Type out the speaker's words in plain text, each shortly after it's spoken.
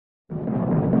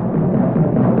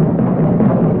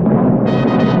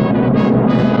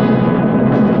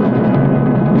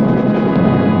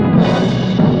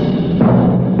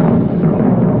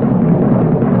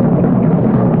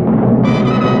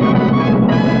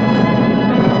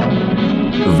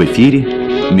В эфире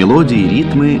мелодии и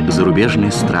ритмы зарубежной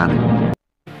эстрады.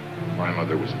 My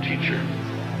mother was a teacher.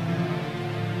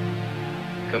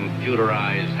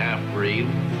 Computerized half-breed.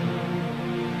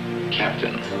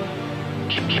 Captain.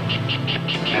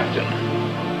 Captain.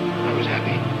 I was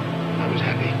happy. I was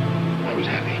happy. I was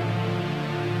happy.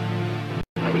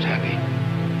 I was happy.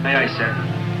 Aye, aye, sir.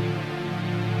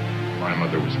 My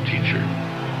mother was a teacher.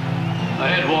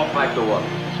 Ahead, walk back to work.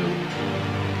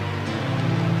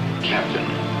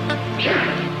 Captain.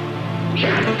 Captain.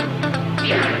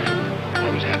 I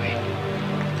was happy. I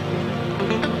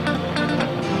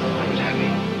was happy.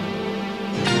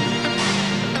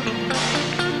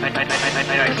 Aye,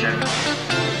 aye, sir.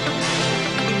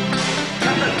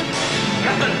 Captain.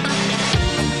 Captain.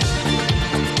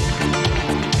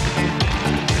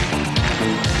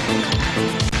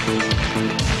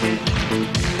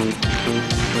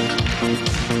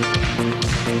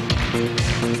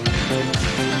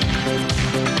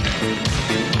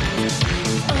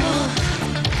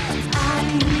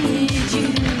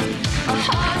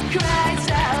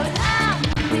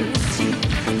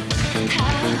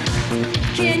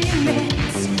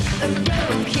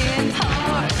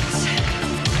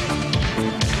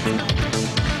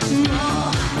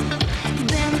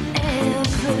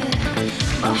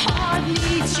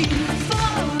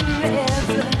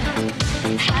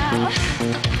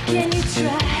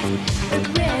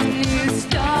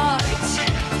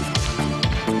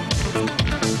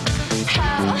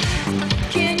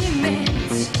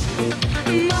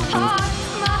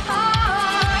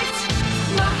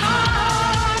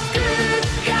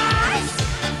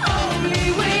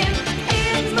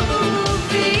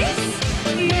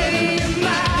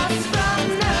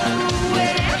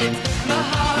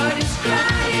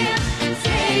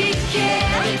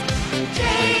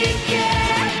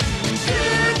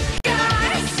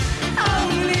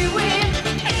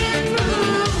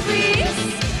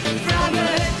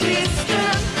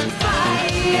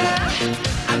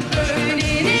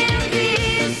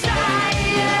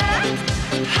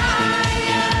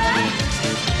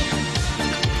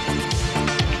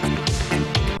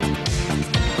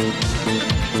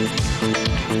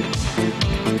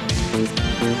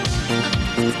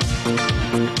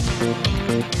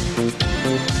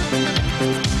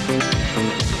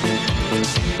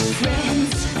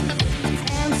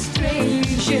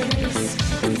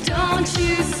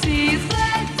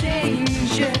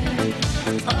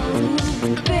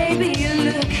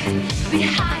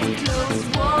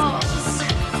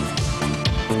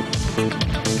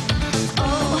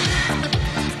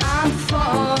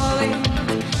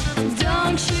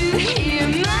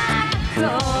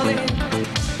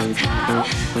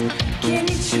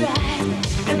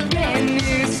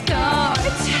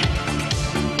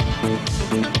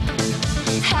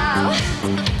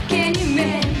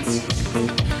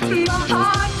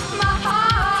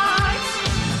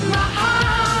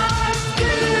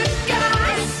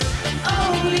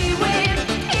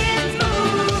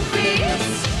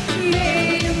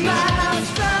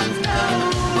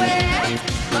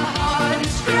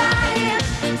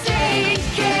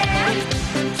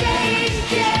 Take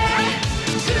care,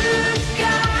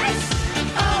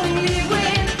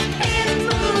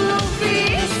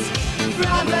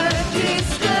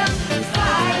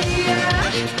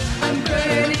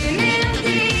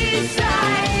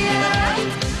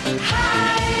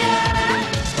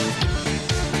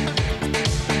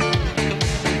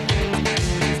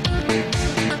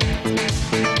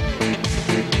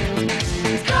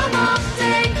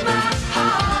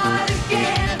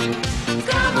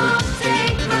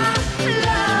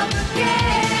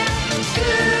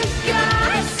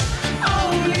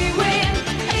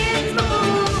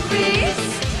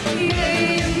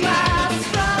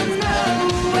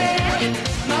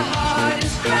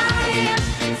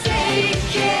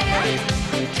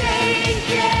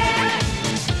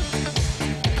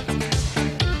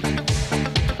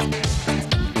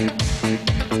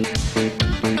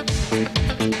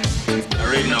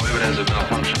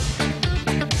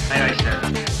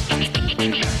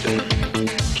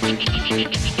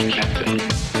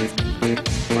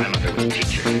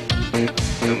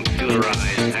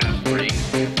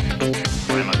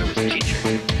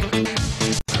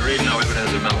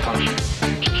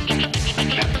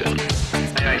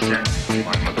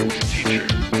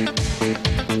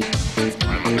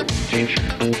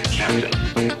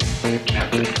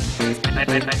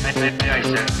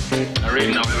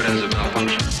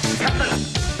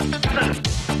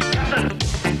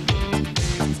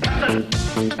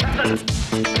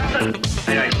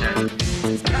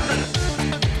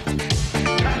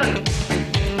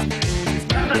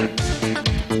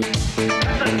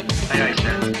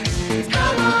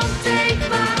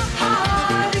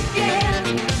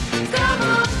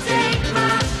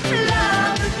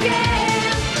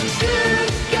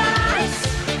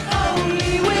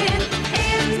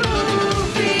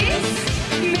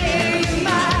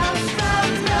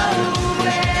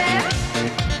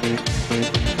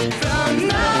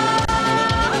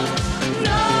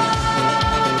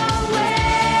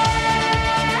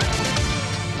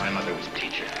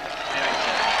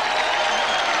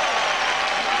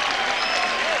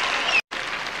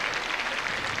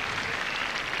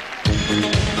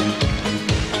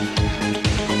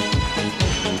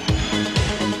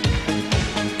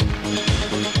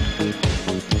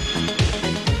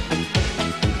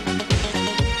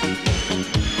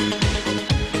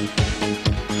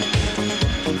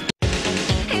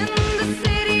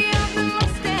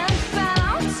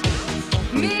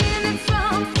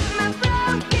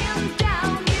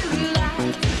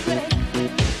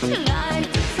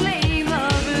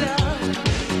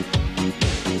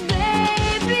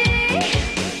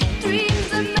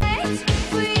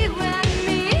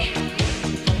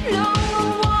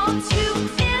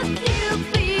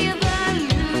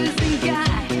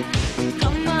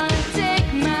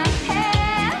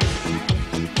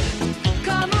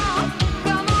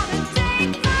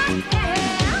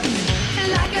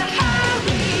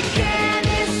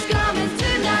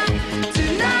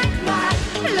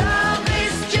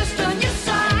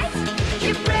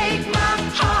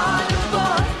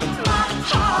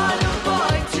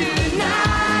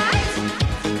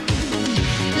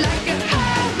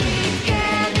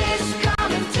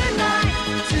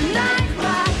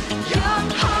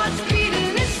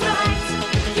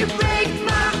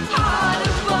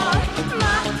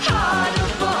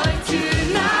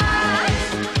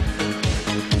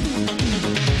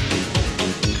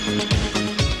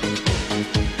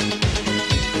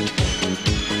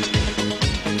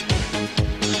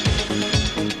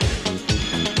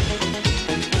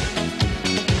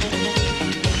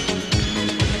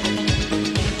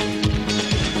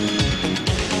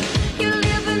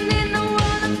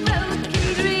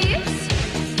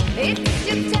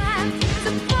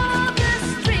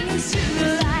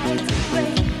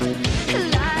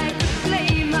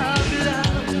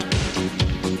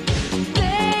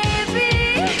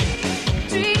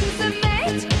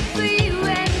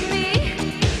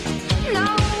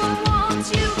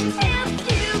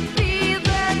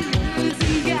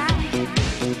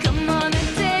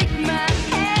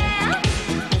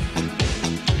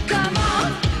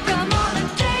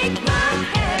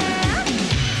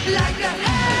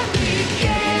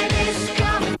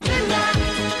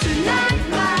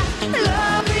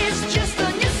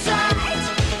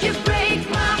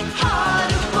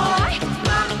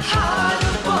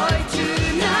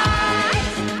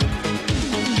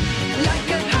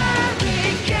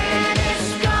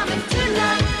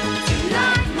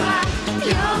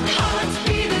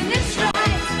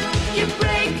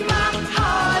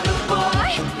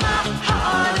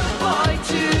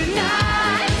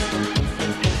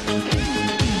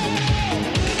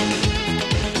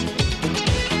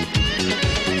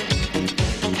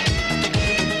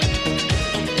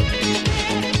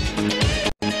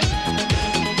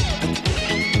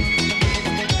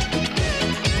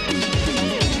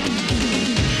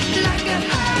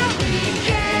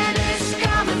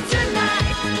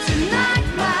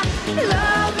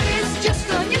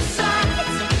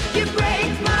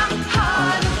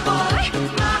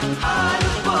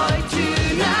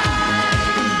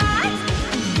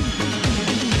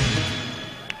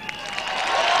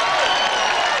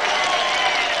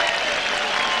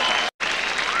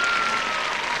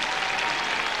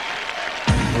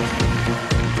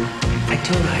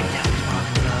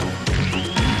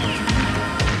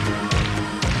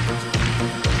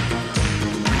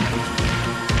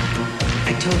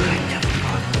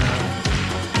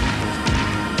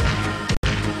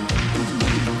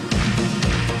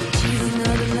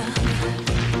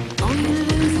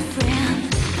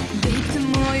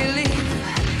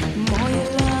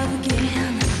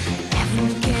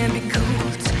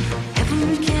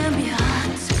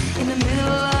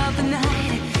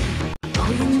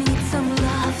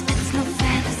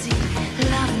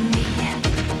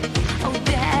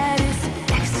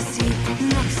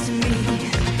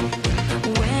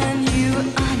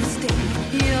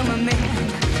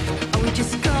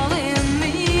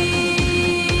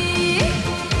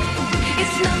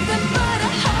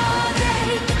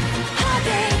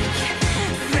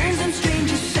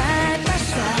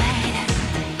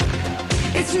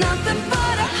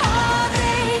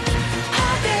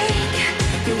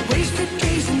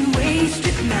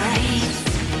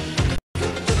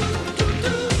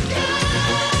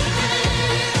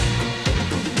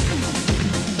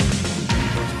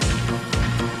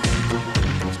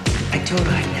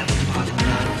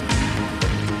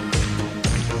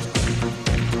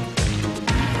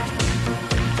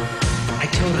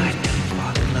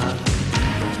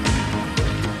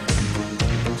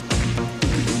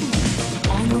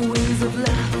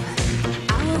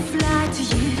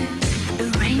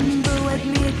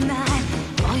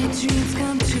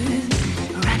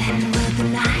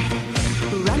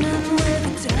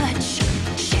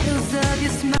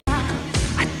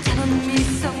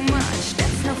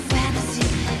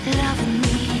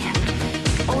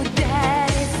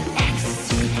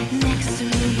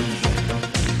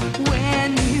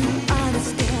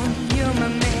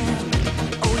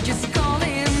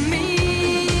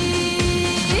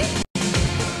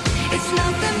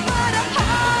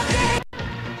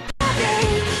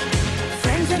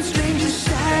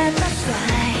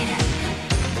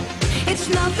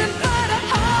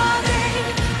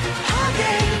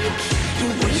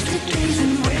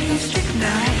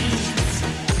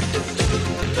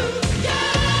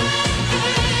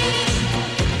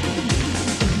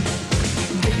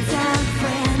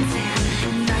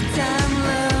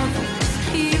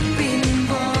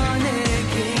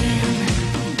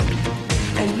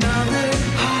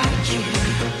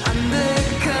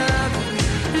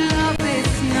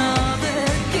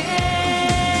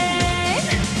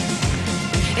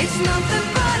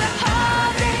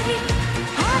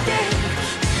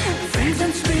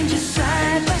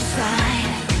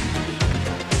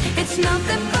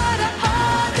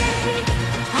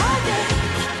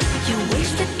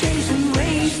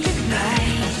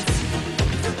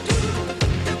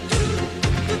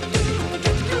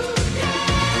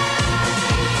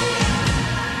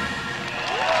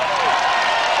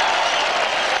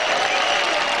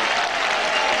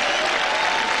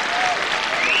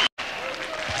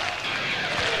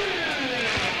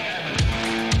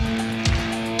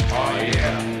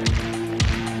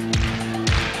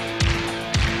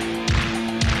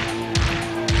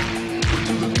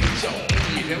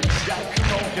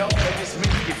 just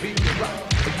make you feel right.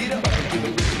 Get up and do the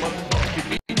rhythm of the funky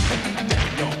beat. Get down,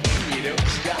 y'all, and you don't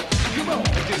stop. Come on,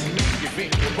 just make you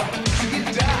feel right. So get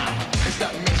down and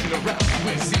stop messing around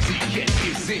when C.C.Catch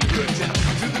is in your town.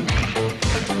 To the beat,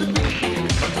 to the beat,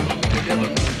 to the beat, you never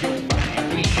move your body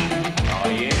beat. Oh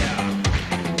yeah,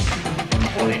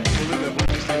 all the people in the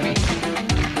place to me.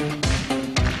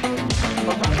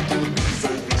 Rockin' to the beat so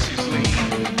viciously.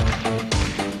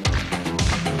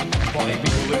 All the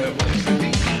people in the place to me.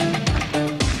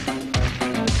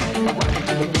 Rockin'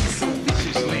 to the beat so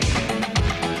viciously.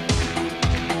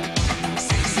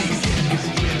 C.C.Catch is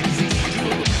easy to the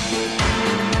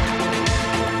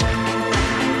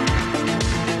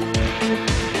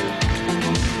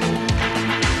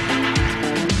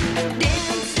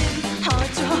dancing heart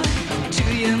to heart to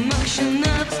your motion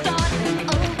of a start.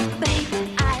 Oh, babe,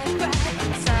 I have cried.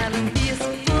 Silent tears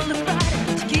full of pride.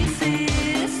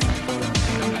 Kisses.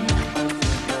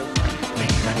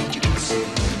 Babe, I need your kisses.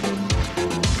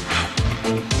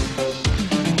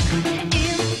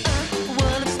 In a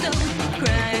world of stone,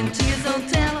 crying tears on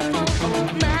telephone. Oh,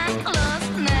 my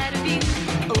lost night of you.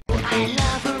 Oh, I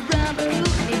love around the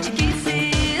globe. Need your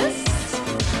kisses.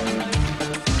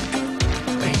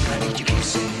 Babe, I need your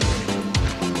kisses.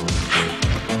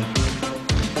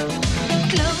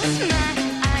 Close my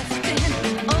eyes again,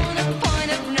 on a point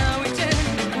of no return.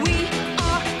 We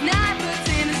are neighbors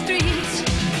in the streets,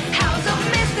 house of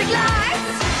mystic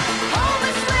lights. Home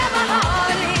is where my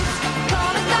heart is.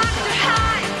 Call a Dr.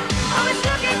 Hyde, always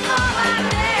looking for my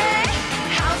day.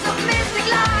 House of mystic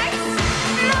lights,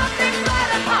 nothing but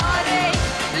a heartache.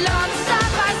 Love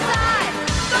side by side,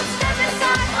 don't step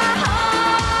inside my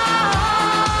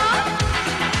heart.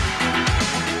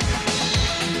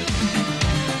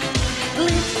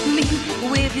 Lift me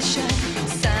with your shine,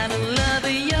 silent love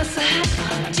at your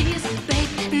side. Tears, babe,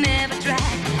 never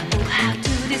dry. Oh, how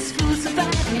do these fools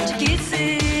survive? Need your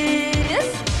kisses.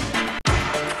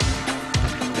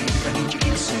 Babe, I need your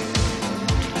kisses.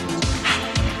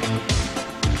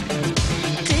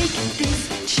 Take this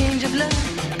change of love,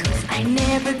 'cause I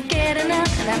never get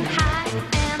enough. And I'm high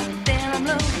and then I'm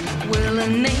low. Will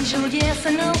an angel, yes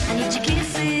or no? I need your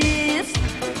kisses.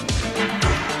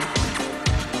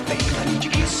 Babe, I need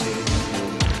your kisses.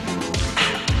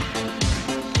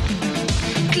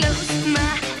 Close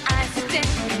my eyes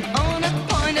again, on a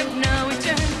point of no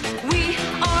return. We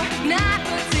are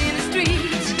neighbors in the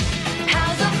street,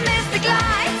 house of mystic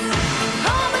lights.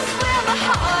 Home is where my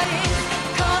heart is.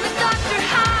 Call a Dr.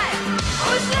 Hyde,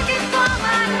 always looking for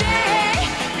my day.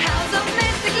 House of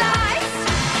mystic lights,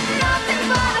 nothing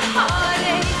but a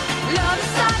heartache. Love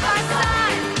side by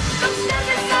side, come step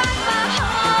inside my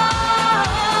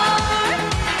heart.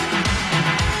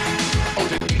 Oh,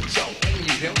 the beat, yo, and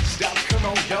you don't stop. Come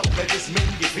on, yo, let this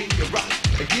make you feel right.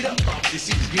 Get up off your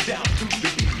seats, get down to the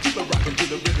beat, to the rockin' to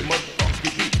the rhythm of the funky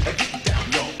beat. Get down,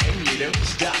 yo, and you don't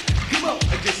stop. Come on,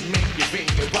 just make you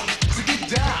feel right. So get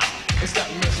down and stop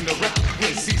messing around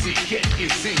when C.C.Catch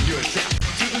is in your town.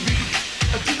 To the beat,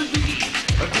 to the beat,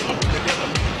 to the rhythm, never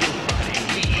move your body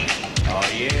beat. Oh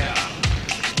yeah.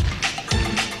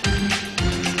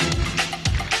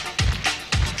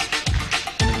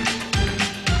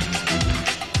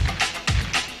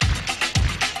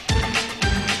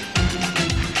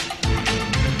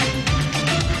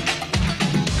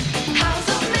 House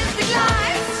of mystic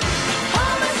lights,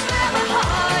 home is where my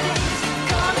heart is.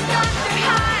 Call a Dr.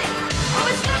 Hyde,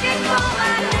 always looking for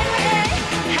my day.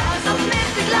 House of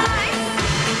mystic lights,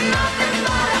 nothing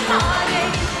but a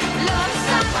heartache. Love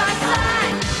side by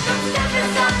side, don't step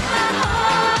inside my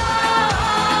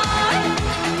heart.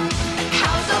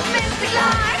 House of mystic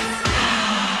lights.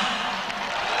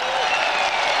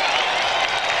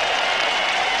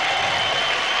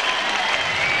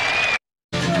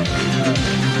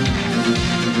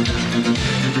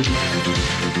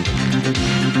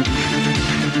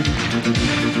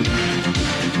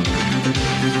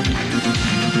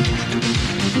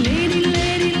 Lady,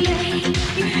 lady, lady,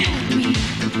 you had me.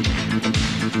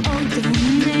 Oh,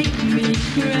 don't make me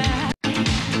cry.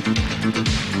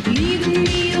 Leaving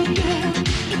me, oh girl,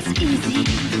 it's easy.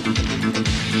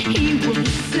 He will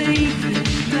say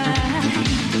goodbye.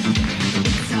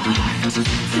 It's a hard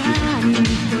time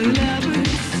for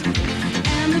lovers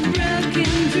and the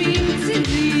broken dream to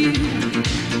you.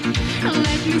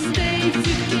 Let me stay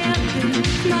together,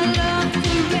 my love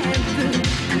forever.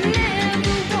 I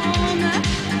never wanna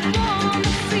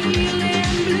feel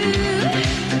in blue.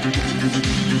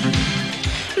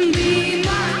 Be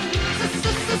my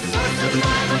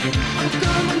survivor. Oh,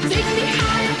 come and take me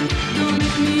higher. Don't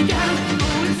let me down.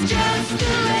 Oh, it's just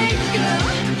too late, girl.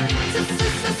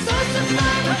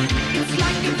 Survivor. It's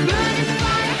like a burning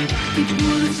fire. Keep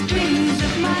pull the strings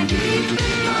of my deep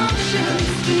emotions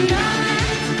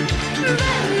tonight. The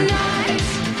night,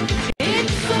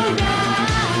 it's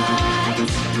alright.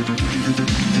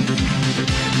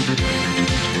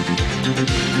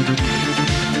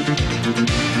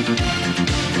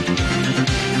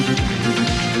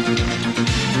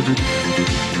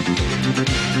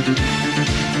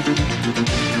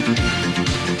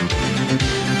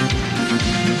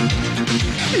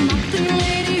 Nothing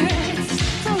really hurts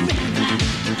forever.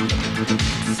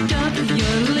 Stop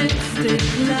your lipstick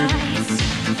lies.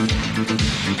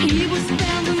 He will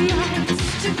spend the nights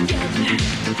together.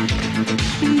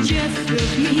 Just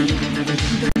look me,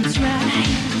 don't try.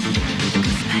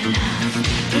 'Cause my love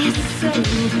is so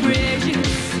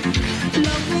precious.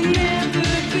 Love will never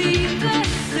be the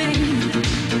same.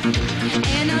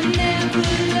 And I'm never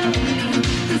lonely,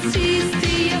 'cause he's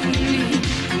the only.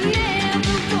 I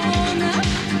never wanna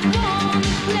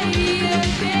play a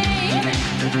game.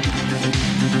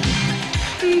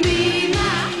 Be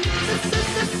my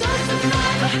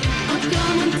survivor. Oh,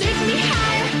 come on, take me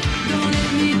higher. Don't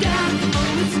let me down.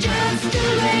 Oh, it's just too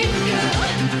late, girl.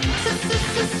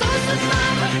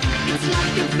 Survivor. It's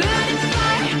like a burning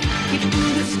fire. You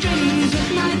pull the strings of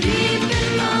my deep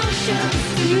emotions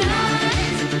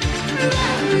tonight. The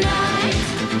night,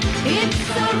 it's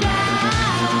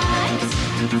alright.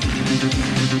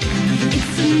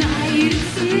 It's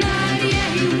a night, yeah,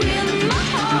 you win my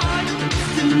heart.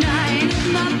 It's the night of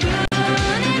my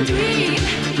burning dream.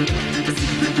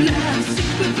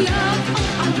 Secret love,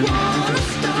 oh, I wanna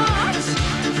start.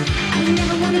 I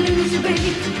never wanna lose you,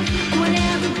 babe, or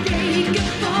never break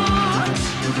apart.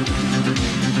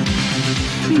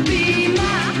 Be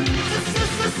my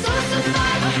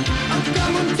survivor. Oh,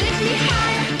 come on, take me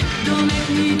higher. Don't let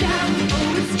me down.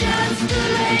 Oh, it's just too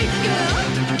late, girl.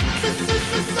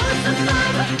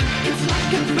 Survivor. It's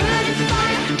like a burning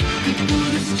fire. You pull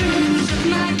the strings of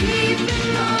my deep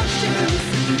emotions.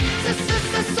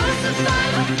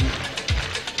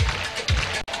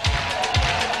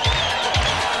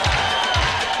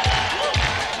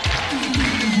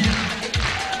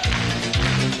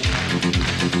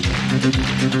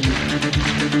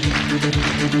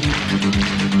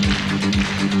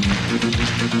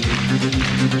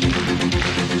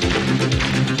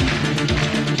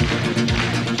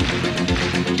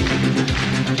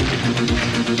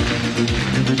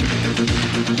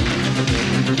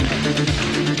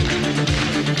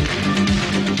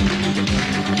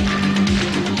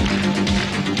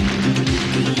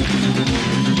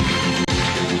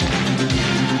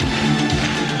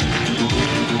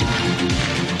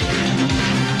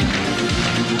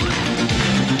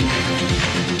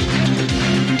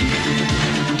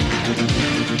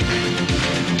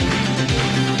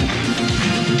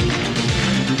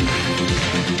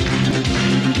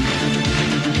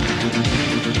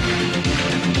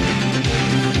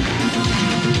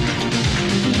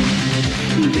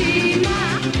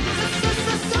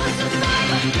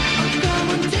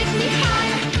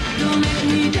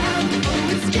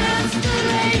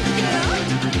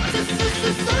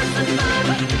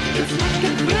 Survivor. It's like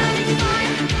a burning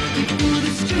fire. You pull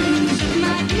the strings